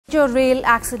A rail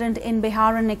accident in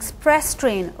Bihar. An express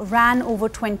train ran over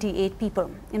 28 people.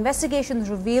 Investigations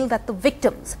revealed that the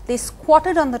victims, they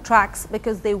squatted on the tracks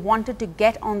because they wanted to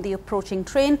get on the approaching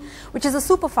train, which is a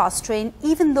superfast train,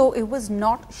 even though it was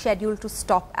not scheduled to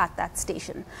stop at that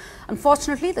station.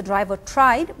 Unfortunately, the driver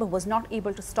tried but was not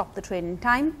able to stop the train in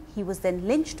time. He was then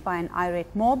lynched by an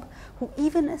irate mob who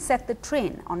even set the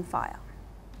train on fire.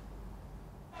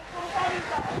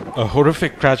 A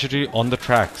horrific tragedy on the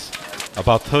tracks.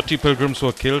 About 30 pilgrims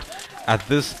were killed at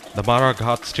this Damara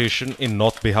Ghat station in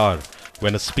North Bihar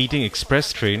when a speeding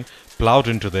express train ploughed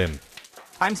into them.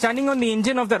 I'm standing on the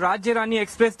engine of the Rajya Rani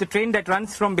Express, the train that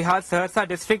runs from Bihar's Saharsa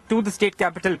district to the state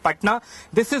capital Patna.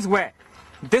 This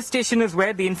station is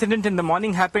where the incident in the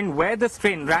morning happened, where this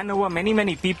train ran over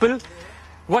many people.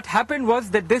 What happened was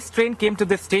that this train came to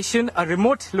this station, a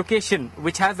remote location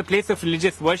which has a place of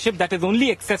religious worship that is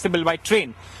only accessible by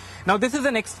train. Now this is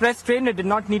an express train, it did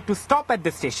not need to stop at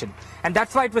this station, and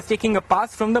that's why it was taking a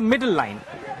pass from the middle line.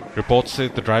 Reports say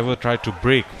the driver tried to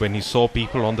brake when he saw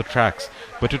people on the tracks,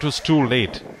 but it was too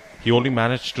late. He only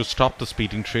managed to stop the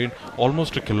speeding train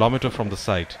almost a kilometer from the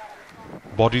site.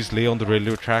 Bodies lay on the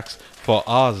railway tracks for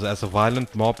hours as a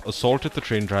violent mob assaulted the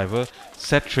train driver,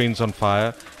 set trains on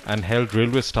fire and held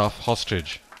railway staff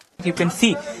hostage. You can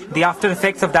see the after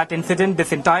effects of that incident,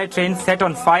 this entire train set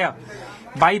on fire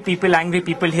by people, angry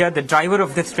people here. The driver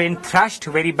of this train thrashed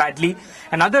very badly.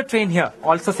 Another train here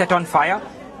also set on fire.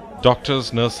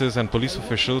 Doctors, nurses and police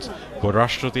officials were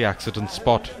rushed to the accident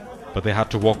spot, but they had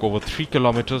to walk over 3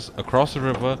 kilometers across the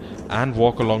river and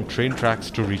walk along train tracks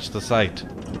to reach the site.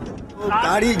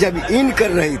 गाड़ी जब इन कर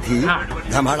रही थी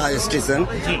धमाड़ा station,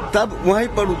 तब वहीं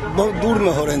पर बहुत दूर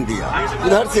में हॉर्न दिया.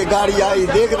 उधर से गाड़ी आई,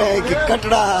 देख रहे हैं कि कट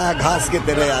रहा है घास के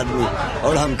तरह आदमी,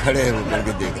 और हम खड़े होकर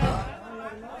के देख रहे हैं.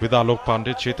 With Alok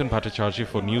Pandey, Chetan Bhattacharjee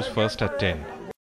for News First at 10.